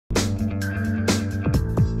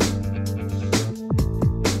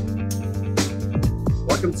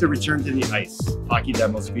Welcome to Return to the Ice, hockey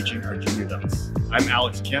demos featuring our junior ducks. I'm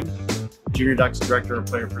Alex Kim, Junior Ducks Director of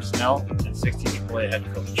Player Personnel and 16 AAA head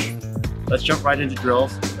coach. Let's jump right into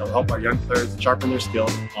drills that will help our young players sharpen their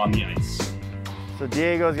skills on the ice. So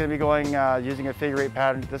Diego is going to be going using a figure eight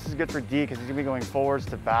pattern. This is good for D because he's going to be going forwards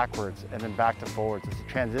to backwards and then back to forwards. It's a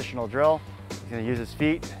transitional drill. He's going to use his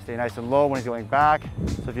feet, stay nice and low when he's going back.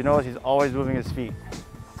 So if you notice, he's always moving his feet.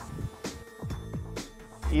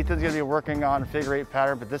 Ethan's going to be working on a figure eight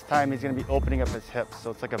pattern, but this time he's going to be opening up his hips.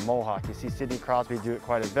 So it's like a mohawk. You see Sidney Crosby do it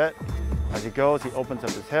quite a bit. As he goes, he opens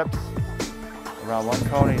up his hips around one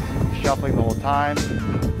cone. He's shuffling the whole time.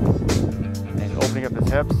 And he's opening up his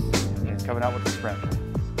hips, and he's coming out with a sprint.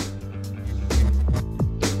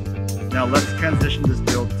 Now let's transition this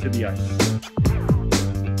drill to the ice.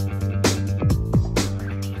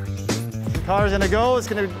 Connor's gonna go, he's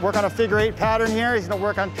gonna work on a figure eight pattern here. He's gonna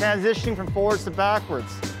work on transitioning from forwards to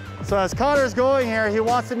backwards. So as Connor's going here, he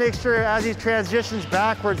wants to make sure as he transitions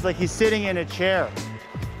backwards, like he's sitting in a chair.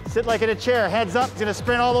 Sit like in a chair, heads up, he's gonna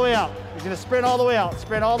sprint all the way out. He's gonna sprint all the way out,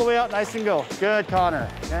 sprint all the way out, nice and go. Good, Connor,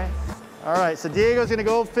 okay? All right, so Diego's gonna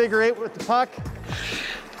go figure eight with the puck.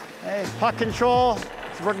 Okay, puck control,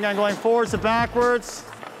 he's working on going forwards to backwards.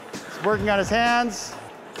 He's working on his hands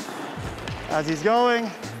as he's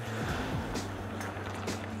going.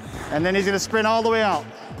 And then he's gonna sprint all the way out.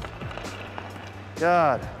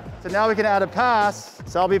 Good. So now we can add a pass.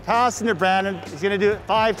 So I'll be passing to Brandon. He's gonna do it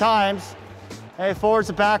 5 times. Okay, forwards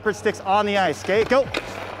to backwards, sticks on the ice. Okay, go.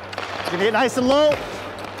 He's gonna get nice and low.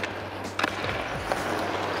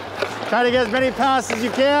 Try to get as many passes as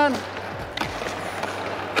you can.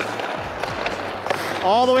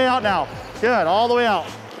 All the way out now. Good, all the way out.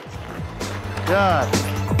 Good.